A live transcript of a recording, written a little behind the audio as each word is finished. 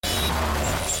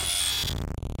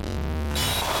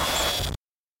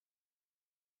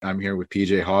I'm here with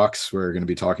PJ Hawks. We're going to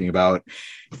be talking about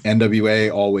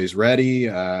NWA Always Ready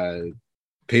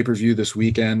pay-per-view this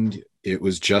weekend. It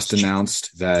was just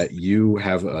announced that you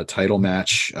have a title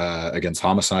match against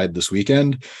Homicide this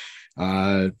weekend.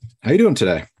 How you doing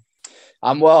today?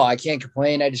 I'm well. I can't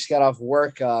complain. I just got off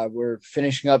work. We're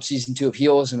finishing up season 2 of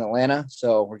Heels in Atlanta.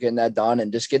 So we're getting that done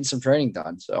and just getting some training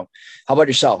done. So how about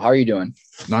yourself? How are you doing?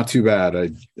 Not too bad.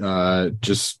 I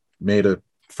just made a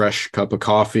fresh cup of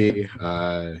coffee,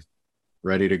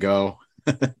 ready to go.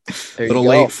 A little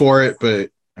late for it, but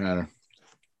I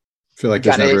feel like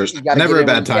there's never a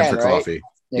bad time for coffee.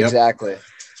 Exactly.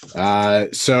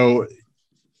 So,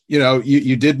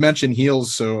 you did mention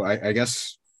Heels. So I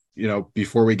guess,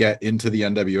 before we get into the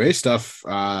NWA stuff,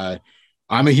 I'm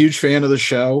a huge fan of the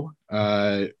show.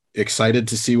 Excited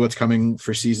to see what's coming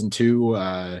for season 2.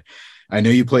 I know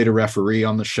you played a referee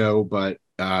on the show, but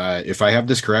if I have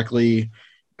this correctly,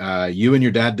 you and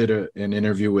your dad did an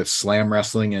interview with Slam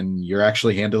Wrestling, and you're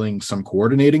actually handling some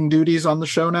coordinating duties on the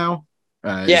show now.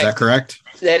 Is that correct?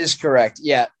 That is correct.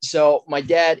 Yeah. So my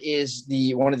dad is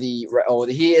he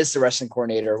is the wrestling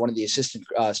coordinator, one of the assistant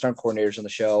stunt coordinators on the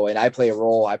show. And I play a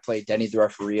role. I play Denny, the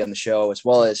referee on the show, as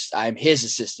well as I'm his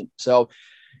assistant. So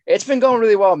it's been going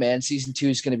really well, man. Season 2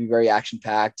 is going to be very action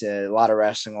packed, a lot of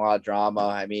wrestling, a lot of drama.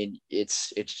 I mean,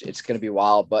 it's going to be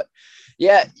wild, but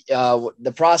yeah,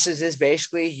 the process is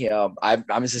basically,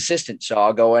 I'm his assistant, so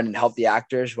I'll go in and help the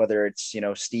actors, whether it's,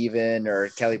 Steven or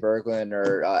Kelly Berglund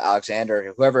or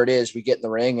Alexander, whoever it is. We get in the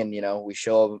ring and, we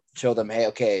show them, hey,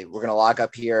 okay, we're going to lock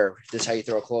up here. This is how you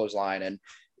throw a clothesline. And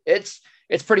it's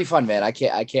pretty fun, man. I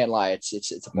can't lie.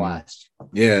 It's a blast.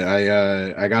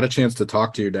 Yeah. I got a chance to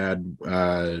talk to your dad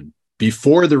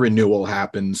before the renewal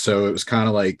happened. So it was kind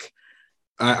of like,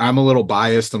 I'm a little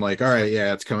biased. I'm like, all right,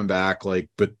 yeah, it's coming back. But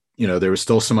there was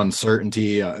still some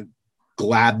uncertainty.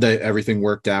 Glad that everything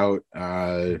worked out.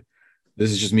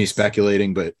 This is just me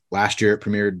speculating, but last year it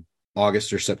premiered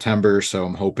August or September. So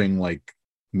I'm hoping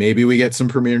maybe we get some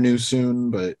premiere news soon,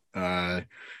 but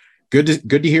good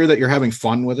to hear that you're having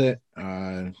fun with it.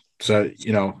 So,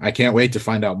 I can't wait to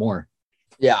find out more.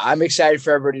 Yeah, I'm excited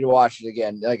for everybody to watch it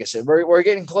again. Like I said, we're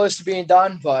getting close to being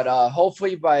done, but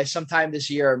hopefully by sometime this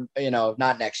year,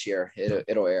 not next year,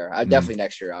 it'll air. Definitely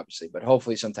next year, obviously, but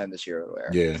hopefully sometime this year it'll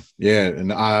air. Yeah,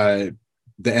 and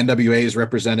the NWA is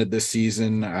represented this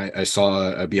season. I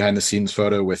saw a behind the scenes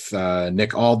photo with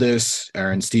Nick Aldis,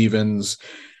 Aaron Stevens,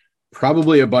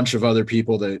 probably a bunch of other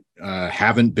people that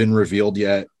haven't been revealed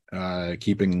yet.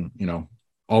 Keeping,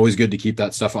 always good to keep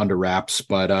that stuff under wraps,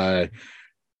 but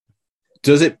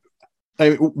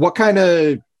what kind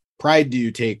of pride do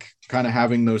you take kind of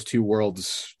having those two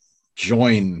worlds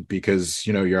join? Because,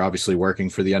 you're obviously working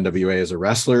for the NWA as a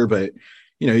wrestler, but,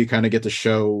 you kind of get to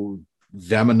show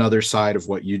them another side of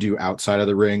what you do outside of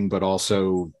the ring, but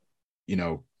also,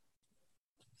 I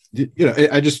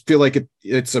just feel like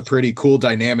it's a pretty cool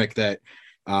dynamic that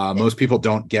most people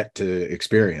don't get to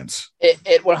experience.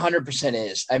 It 100%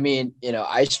 is. I mean,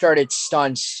 I started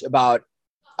stunts about,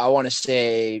 I want to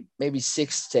say maybe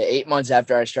 6 to 8 months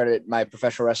after I started my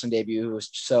professional wrestling debut.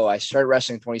 So I started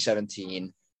wrestling in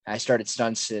 2017. I started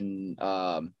stunts in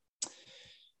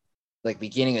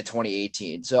beginning of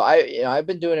 2018. So I've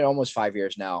been doing it almost 5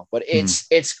 years now, but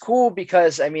it's cool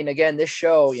because, I mean, again, this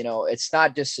show, it's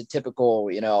not just a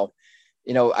typical, I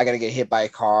got to get hit by a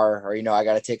car or, I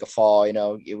got to take a fall,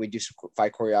 we do some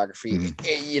fight choreography,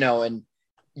 and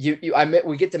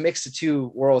we get to mix the two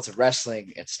worlds of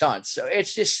wrestling and stunts. So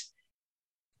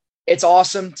it's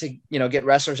awesome to, get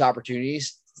wrestlers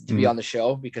opportunities to be on the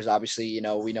show because obviously,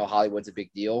 we know Hollywood's a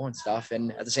big deal and stuff.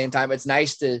 And at the same time, it's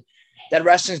nice that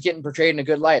wrestling's getting portrayed in a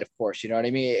good light, of course, you know what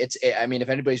I mean? If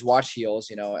anybody's watched Heels,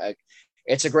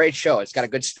 it's a great show. It's got a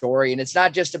good story and it's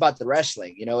not just about the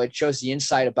wrestling, it shows the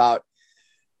insight about,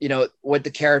 what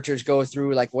the characters go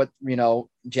through, like what,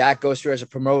 Jack goes through as a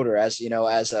promoter, as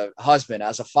a husband,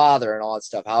 as a father and all that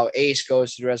stuff, how Ace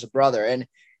goes through as a brother. And,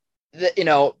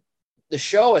 the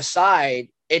show aside,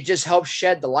 it just helps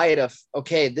shed the light of,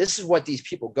 okay, this is what these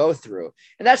people go through.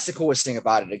 And that's the coolest thing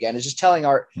about it. Again, is just telling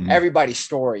everybody's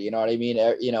story. You know what I mean?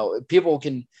 People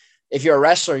can, if you're a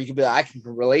wrestler, you can be like, I can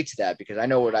relate to that because I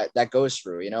know what that goes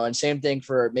through, and same thing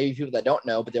for maybe people that don't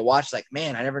know, but they watch like,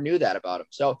 man, I never knew that about him.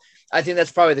 So I think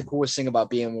that's probably the coolest thing about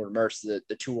being able to merge the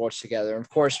two worlds together. And of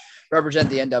course, represent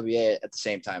the NWA at the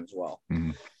same time as well.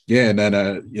 Mm-hmm. Yeah. And then,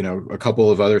 a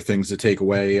couple of other things to take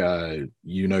away,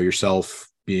 yourself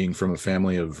being from a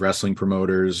family of wrestling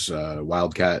promoters,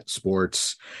 Wildcat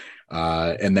Sports.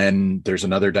 And then there's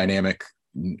another dynamic.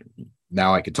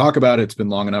 Now I could talk about it. It's been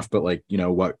long enough, but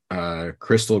what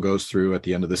Crystal goes through at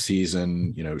the end of the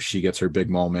season, she gets her big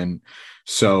moment.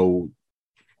 So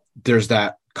there's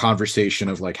that conversation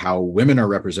of like how women are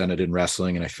represented in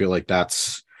wrestling. And I feel like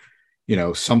that's,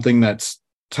 something that's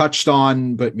touched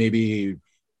on, but maybe,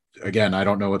 again, I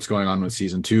don't know what's going on with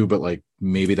season 2, but like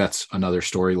maybe that's another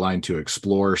storyline to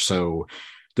explore. So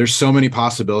there's so many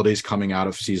possibilities coming out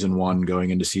of season 1 going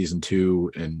into season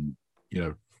 2. And,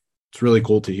 it's really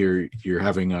cool to hear you're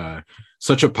having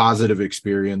such a positive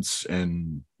experience.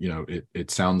 And, it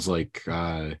sounds like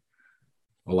a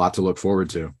lot to look forward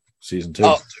to season 2.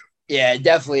 Oh, yeah, it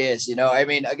definitely is. I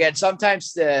mean, again,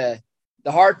 sometimes the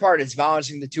hard part is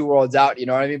balancing the two worlds out, you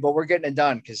know what I mean? But we're getting it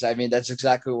done because, I mean, that's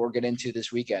exactly what we're getting into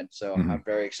this weekend. So I'm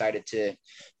very excited to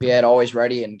be at Always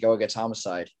Ready and go against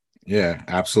Homicide. Yeah,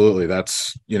 absolutely.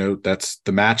 That's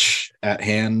the match at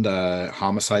hand.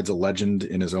 Homicide's a legend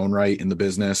in his own right in the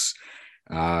business.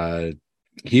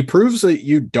 He proves that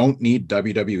you don't need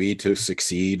WWE to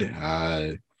succeed.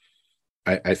 I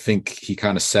think he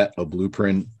kind of set a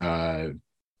blueprint,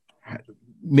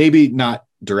 maybe not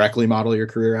directly model your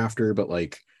career after, but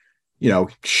like,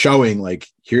 showing like,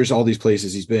 here's all these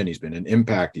places he's been in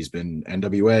Impact, he's been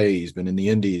NWA, he's been in the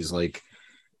Indies. Like,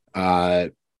 how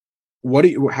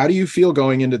do you feel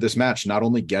going into this match, not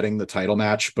only getting the title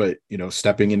match, but,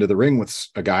 stepping into the ring with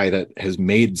a guy that has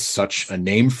made such a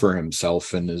name for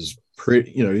himself and is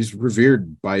he's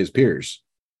revered by his peers?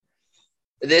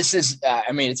 This is,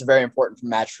 I mean, it's a very important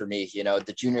match for me.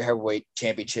 The junior heavyweight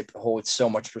championship holds so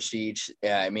much prestige.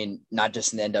 I mean, not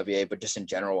just in the NWA, but just in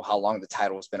general, how long the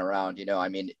title has been around. I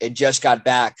mean, it just got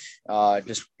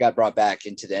brought back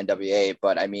into the NWA.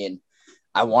 But I mean,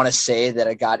 I want to say that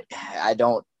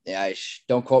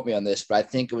don't quote me on this, but I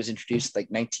think it was introduced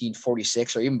like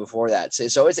 1946 or even before that.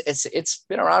 So it's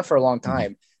been around for a long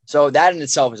time. So that in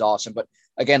itself is awesome. But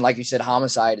again, like you said,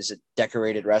 Homicide is a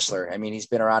decorated wrestler. I mean, he's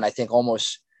been around, I think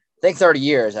 30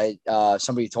 years.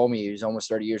 Somebody told me he was almost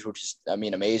 30 years, which is, I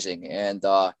mean, amazing. And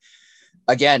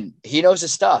again, he knows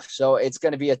his stuff. So it's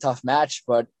going to be a tough match,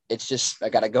 but it's just, I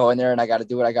got to go in there and I got to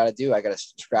do what I got to do. I got to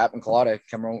scrap and claw to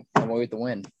come away with the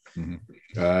win. Mm-hmm.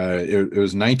 It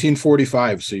was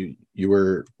 1945. So you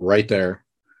were right there,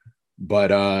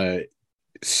 but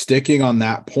sticking on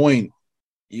that point,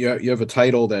 you have a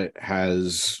title that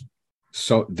has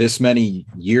so this many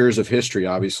years of history.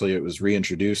 Obviously it was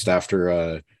reintroduced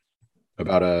after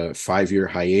about a 5-year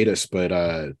hiatus,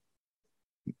 but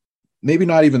maybe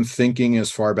not even thinking as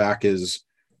far back as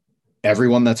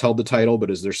everyone that's held the title,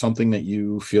 but is there something that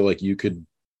you feel like you could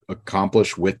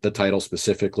accomplish with the title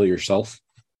specifically yourself?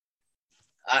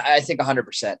 I think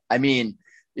 100%. I mean,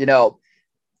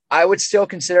 I would still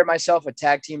consider myself a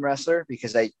tag team wrestler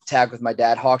because I tag with my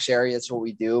dad, Hawks area. That's what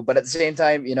we do. But at the same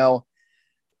time,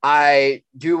 I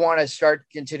do want to start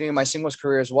continuing my singles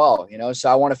career as well, so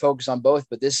I want to focus on both,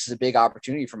 but this is a big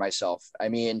opportunity for myself. I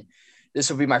mean, this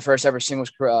will be my first ever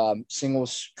singles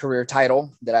career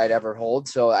title that I'd ever hold.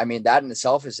 So, I mean, that in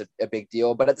itself is a big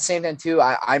deal, but at the same time too,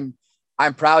 I'm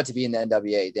proud to be in the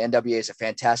NWA. The NWA is a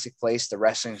fantastic place. The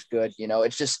wrestling's good.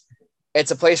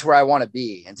 It's a place where I want to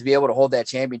be, and to be able to hold that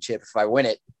championship, if I win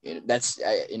it,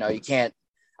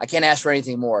 I can't ask for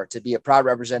anything more, to be a proud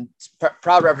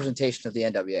representation of the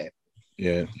NWA.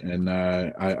 Yeah. And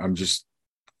I'm just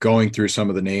going through some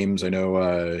of the names. I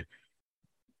know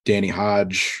Danny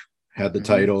Hodge had the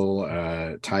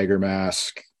title, Tiger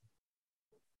Mask,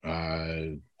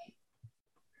 trying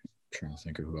to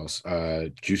think of who else,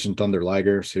 Juice and Thunder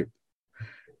Liger,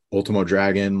 Ultimo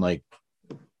Dragon, like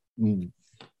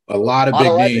a lot of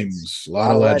big names, a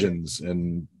lot of legends.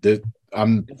 And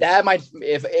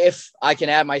if I can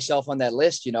add myself on that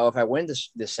list, if I win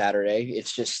this Saturday,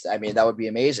 it's just, I mean, that would be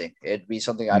amazing. It'd be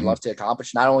something I'd love to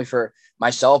accomplish, not only for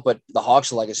myself, but the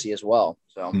Hawks legacy as well.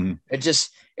 So it's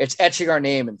etching our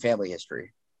name in family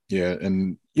history. Yeah.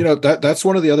 And that's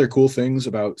one of the other cool things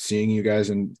about seeing you guys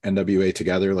in NWA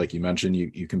together. Like you mentioned,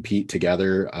 you compete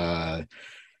together. I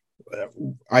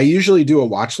usually do a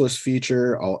watch list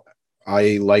feature.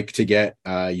 I like to get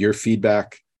your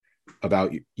feedback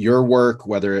about your work,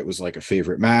 whether it was like a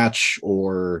favorite match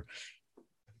or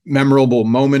memorable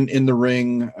moment in the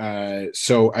ring.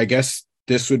 So I guess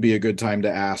this would be a good time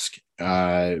to ask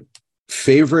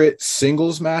favorite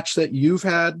singles match that you've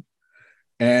had.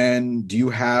 And do you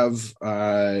have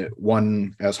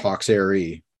one as Hawks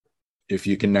Aerie, if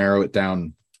you can narrow it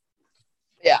down?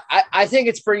 Yeah, I think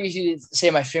it's pretty easy to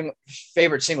say my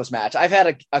favorite singles match. I've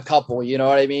had a couple, you know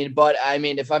what I mean? But I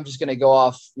mean, if I'm just going to go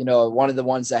off, one of the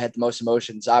ones that had the most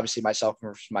emotions, obviously myself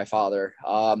and my father.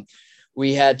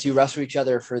 We had to wrestle each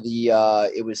other for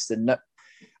it was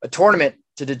a tournament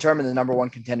to determine the number one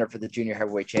contender for the junior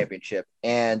heavyweight championship.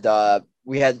 And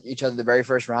we had each other the very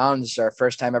first round. This is our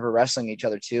first time ever wrestling each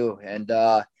other too. And,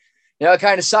 it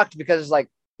kind of sucked because it's like,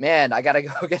 man, I got to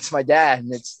go against my dad.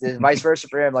 And it's vice versa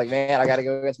for him. Like, man, I got to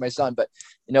go against my son. But,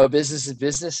 business is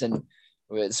business. And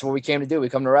it's what we came to do. We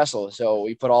come to wrestle. So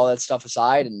we put all that stuff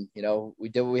aside and, we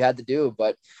did what we had to do.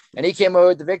 And he came away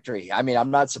with the victory. I mean,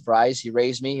 I'm not surprised. He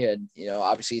raised me and,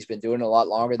 obviously he's been doing it a lot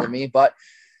longer than me. But,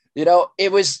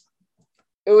 it was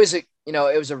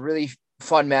a really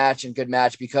fun match and good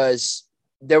match because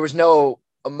there was no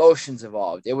emotions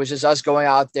involved. It was just us going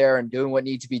out there and doing what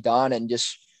needed to be done and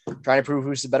just trying to prove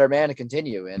who's the better man to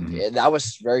continue. And that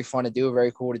was very fun to do,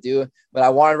 very cool to do. But I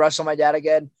want to wrestle my dad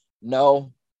again.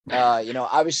 No,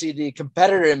 obviously the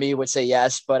competitor in me would say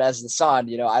yes, but as the son,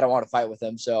 I don't want to fight with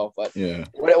him. So, but yeah,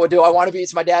 what do I want to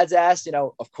beat my dad's ass?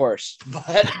 Of course,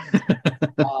 but,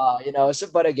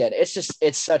 but again,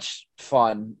 it's such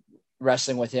fun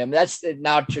wrestling with him. That's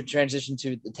now to transition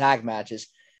to the tag matches.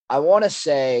 I want to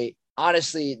say,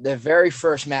 honestly, the very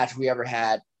first match we ever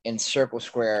had in Circle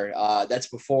Square, that's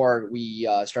before we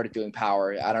started doing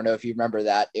Power. I don't know if you remember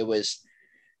that. It was,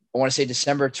 I want to say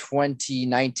December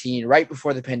 2019, right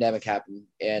before the pandemic happened.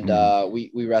 And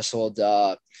we wrestled.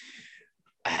 It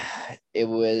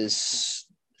was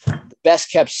the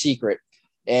Best Kept Secret.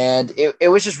 And it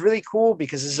was just really cool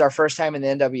because this is our first time in the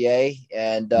NWA.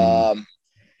 And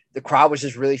the crowd was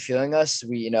just really feeling us.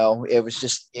 It was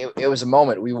just, it was a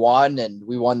moment. We won and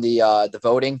we won the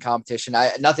voting competition.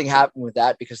 Nothing happened with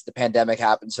that because the pandemic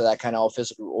happened. So that kind of all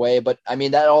fizzled away. But I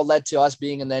mean, that all led to us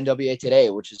being in the NWA today,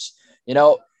 which is,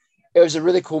 it was a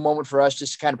really cool moment for us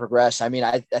just to kind of progress. I mean,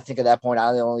 I think at that point, I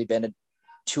had only been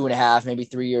 2.5, maybe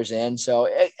 3 years in. So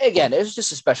again, it was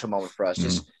just a special moment for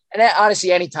us. And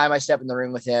honestly, anytime I step in the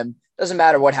ring with him, doesn't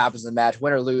matter what happens in the match,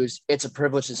 win or lose, it's a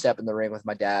privilege to step in the ring with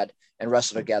my dad and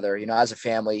wrestle together. As a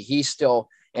family, he's still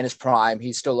in his prime.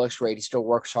 He still looks great. He still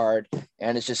works hard.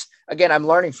 And it's just, again, I'm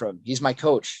learning from him. He's my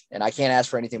coach and I can't ask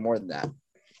for anything more than that.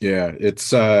 Yeah.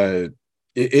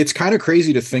 It's kind of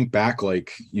crazy to think back.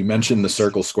 Like you mentioned the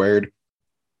Circle Squared,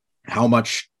 how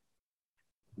much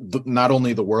not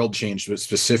only the world changed, but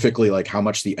specifically like how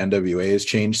much the NWA has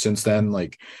changed since then.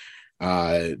 Like,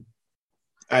 I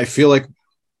feel like,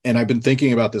 and I've been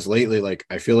thinking about this lately, like,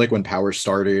 I feel like when Power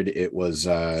started, it was,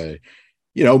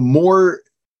 more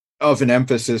of an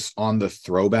emphasis on the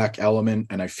throwback element.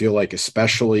 And I feel like,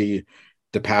 especially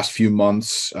the past few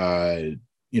months,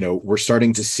 we're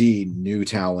starting to see new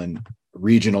talent,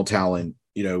 regional talent,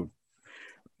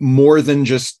 more than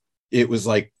just, it was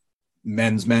like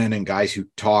men's men and guys who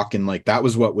talk. And like, that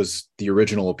was what was the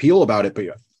original appeal about it. But,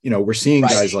 we're seeing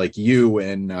guys like you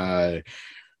and,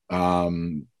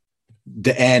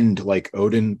 the end, like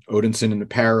Odinson and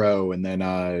Aparo, and then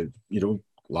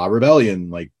La Rebellion,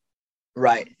 like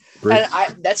right.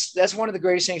 And that's one of the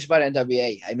greatest things about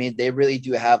NWA. I mean, they really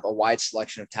do have a wide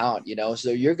selection of talent,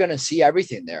 so you're going to see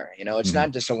everything there. It's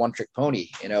not just a one-trick pony.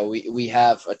 We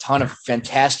have a ton of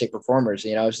fantastic performers,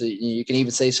 so you can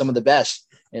even say some of the best,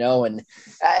 and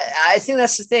I think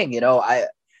that's the thing,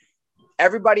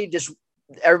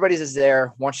 everybody's just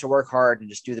there, wants to work hard and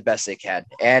just do the best they can.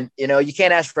 And, you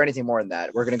can't ask for anything more than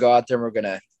that. We're going to go out there and we're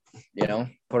going to,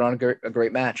 put on a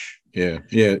great match. Yeah.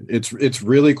 Yeah. It's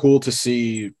really cool to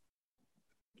see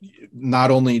not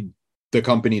only the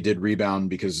company did rebound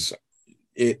because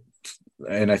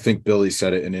and I think Billy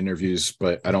said it in interviews,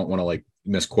 but I don't want to like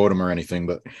misquote him or anything,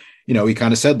 but, he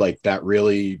kind of said like that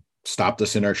really stopped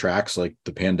us in our tracks, like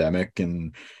the pandemic.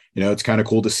 And, it's kind of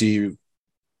cool to see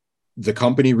the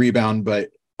company rebound, but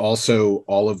also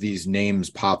all of these names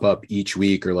pop up each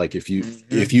week, or like if you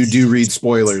do read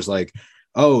spoilers, like,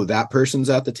 oh, that person's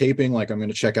at the taping, like I'm going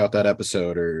to check out that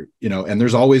episode, or and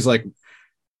there's always like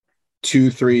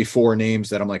 2, 3, 4 names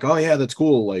that I'm like, oh yeah, that's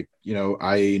cool, like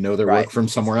I know their work from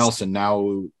somewhere else, and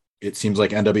now it seems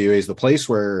like NWA is the place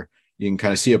where you can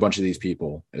kind of see a bunch of these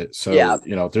people. So yeah,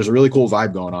 there's a really cool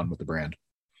vibe going on with the brand.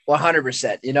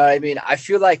 100%. You know what I mean? I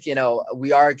feel like,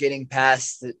 we are getting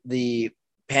past the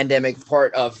pandemic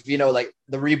part of, like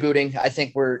the rebooting. I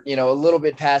think we're, a little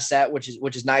bit past that, which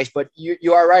is nice, but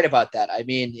you are right about that. I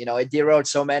mean, it derailed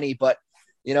so many, but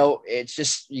it's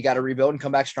just, you got to rebuild and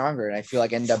come back stronger. And I feel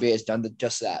like NWA has done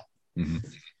just that. Mm-hmm.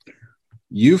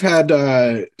 You've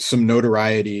had some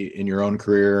notoriety in your own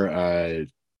career,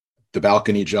 the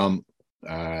balcony jump.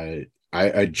 I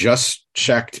just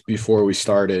checked before we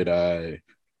started.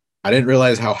 I didn't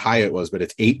realize how high it was, but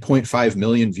it's 8.5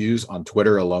 million views on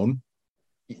Twitter alone.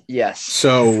 Yes.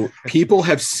 So people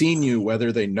have seen you,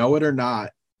 whether they know it or not.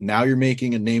 Now you're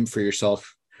making a name for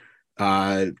yourself.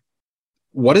 What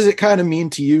does it kind of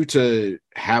mean to you to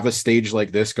have a stage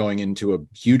like this going into a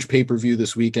huge pay-per-view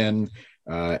this weekend?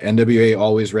 NWA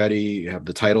Always Ready, you have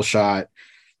the title shot.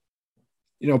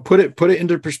 Put it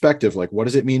into perspective. Like, what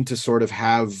does it mean to sort of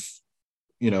have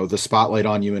the spotlight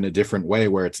on you in a different way,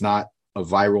 where it's not a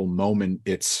viral moment.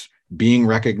 It's being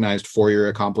recognized for your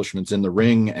accomplishments in the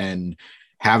ring and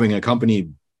having a company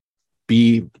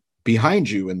be behind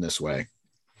you in this way.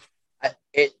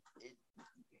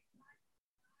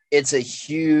 It's a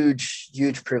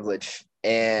huge privilege.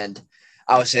 And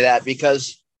I would say that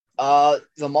because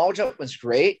the mall jump was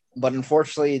great, but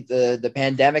unfortunately the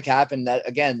pandemic happened.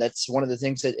 That's one of the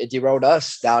things that it derailed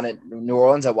us down at New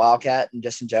Orleans at Wildcat and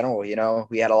just in general.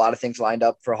 We had a lot of things lined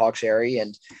up for Hawkesbury,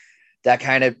 and that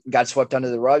kind of got swept under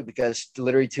the rug because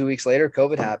literally 2 weeks later,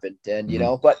 COVID happened. And,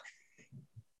 but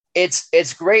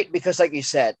it's great because, like you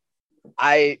said,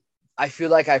 I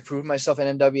feel like I proved myself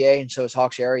in NWA, and so is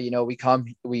Hawkesbury.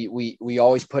 We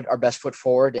always put our best foot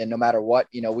forward, and no matter what,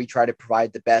 we try to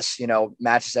provide the best,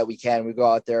 matches that we can. We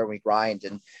go out there and we grind,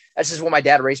 and that's just what my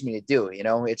dad raised me to do.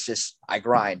 It's just, I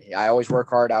grind. I always work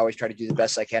hard. I always try to do the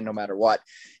best I can, no matter what.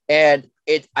 And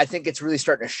I think it's really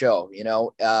starting to show.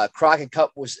 Crockett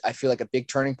Cup was, I feel like, a big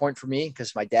turning point for me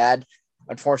because my dad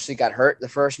unfortunately got hurt the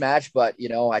first match, but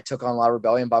I took on a lot of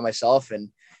rebellion by myself, and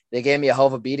they gave me a hell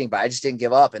of a beating, but I just didn't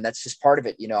give up. And that's just part of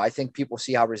it. I think people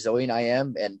see how resilient I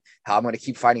am and how I'm going to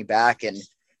keep fighting back. And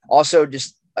also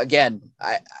just, again,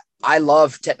 I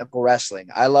love technical wrestling.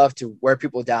 I love to wear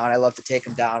people down. I love to take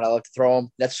them down. I love to throw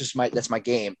them. That's my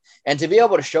game. And to be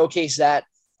able to showcase that.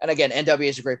 And again, NWA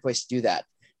is a great place to do that.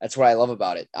 That's what I love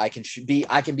about it. I can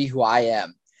be who I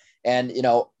am. And,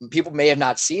 people may have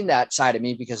not seen that side of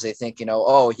me because they think,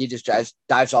 oh, he just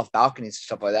dives off balconies and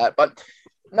stuff like that. But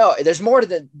no, there's more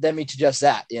than me to just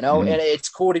that, and it's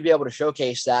cool to be able to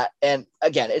showcase that. And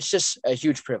again, it's just a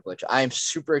huge privilege. I am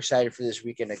super excited for this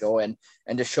weekend to go in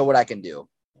and to show what I can do.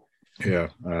 Yeah.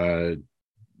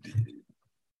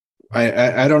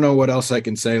 I don't know what else I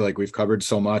can say. Like, we've covered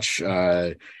so much,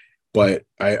 but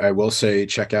I will say,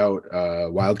 check out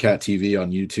Wildcat TV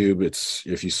on YouTube. It's,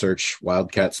 if you search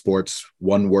Wildcat Sports,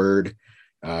 one word,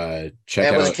 check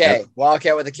out. With a K.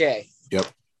 Wildcat with a K.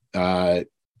 Yep.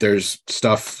 There's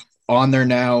stuff on there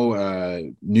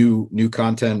now, new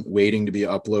content waiting to be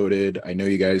uploaded. I know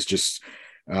you guys just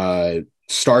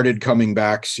started coming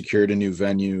back, secured a new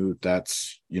venue.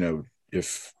 That's,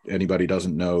 if anybody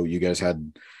doesn't know, you guys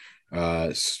had,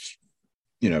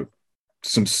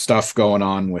 some stuff going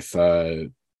on with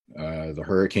the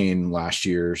hurricane last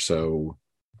year. So,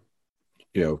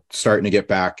 starting to get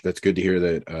back. That's good to hear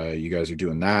that you guys are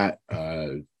doing that.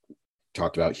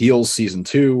 Talked about Heels season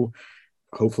 2.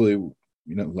 Hopefully,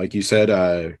 like you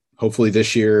said, hopefully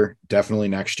this year, definitely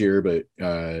next year, but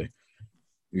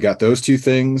we got those 2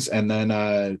 things. And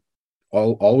then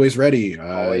always ready.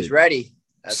 Always ready.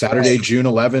 That's Saturday, right. June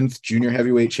 11th, junior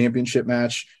heavyweight championship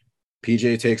match.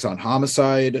 PJ takes on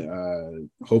Homicide.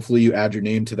 Hopefully you add your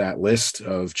name to that list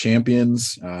of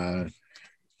champions.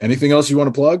 Anything else you want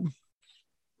to plug?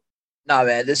 No,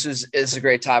 man, this is a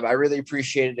great time. I really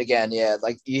appreciate it again. Yeah,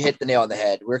 like you hit the nail on the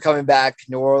head. We're coming back,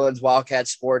 New Orleans, Wildcat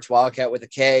Sports, Wildcat with a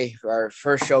K. Our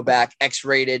first show back,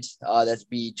 X-rated. That's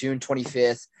be June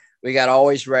 25th. We got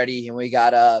Always Ready, and we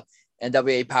got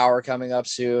NWA Power coming up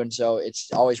soon. So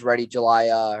it's Always Ready July,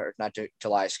 or not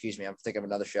July, excuse me. I'm thinking of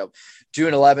another show.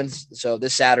 June 11th. So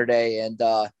this Saturday. And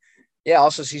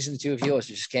also season 2 of Heels.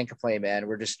 You just can't complain, man.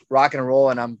 We're just rocking and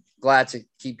rolling. I'm glad to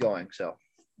keep going. So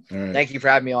right. Thank you for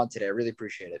having me on today. I really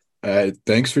appreciate it.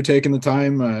 Thanks for taking the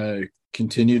time.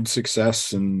 Continued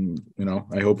success. And,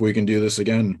 I hope we can do this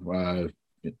again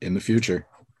in the future.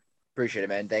 Appreciate it,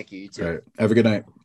 man. Thank you. You too. All right. Have a good night.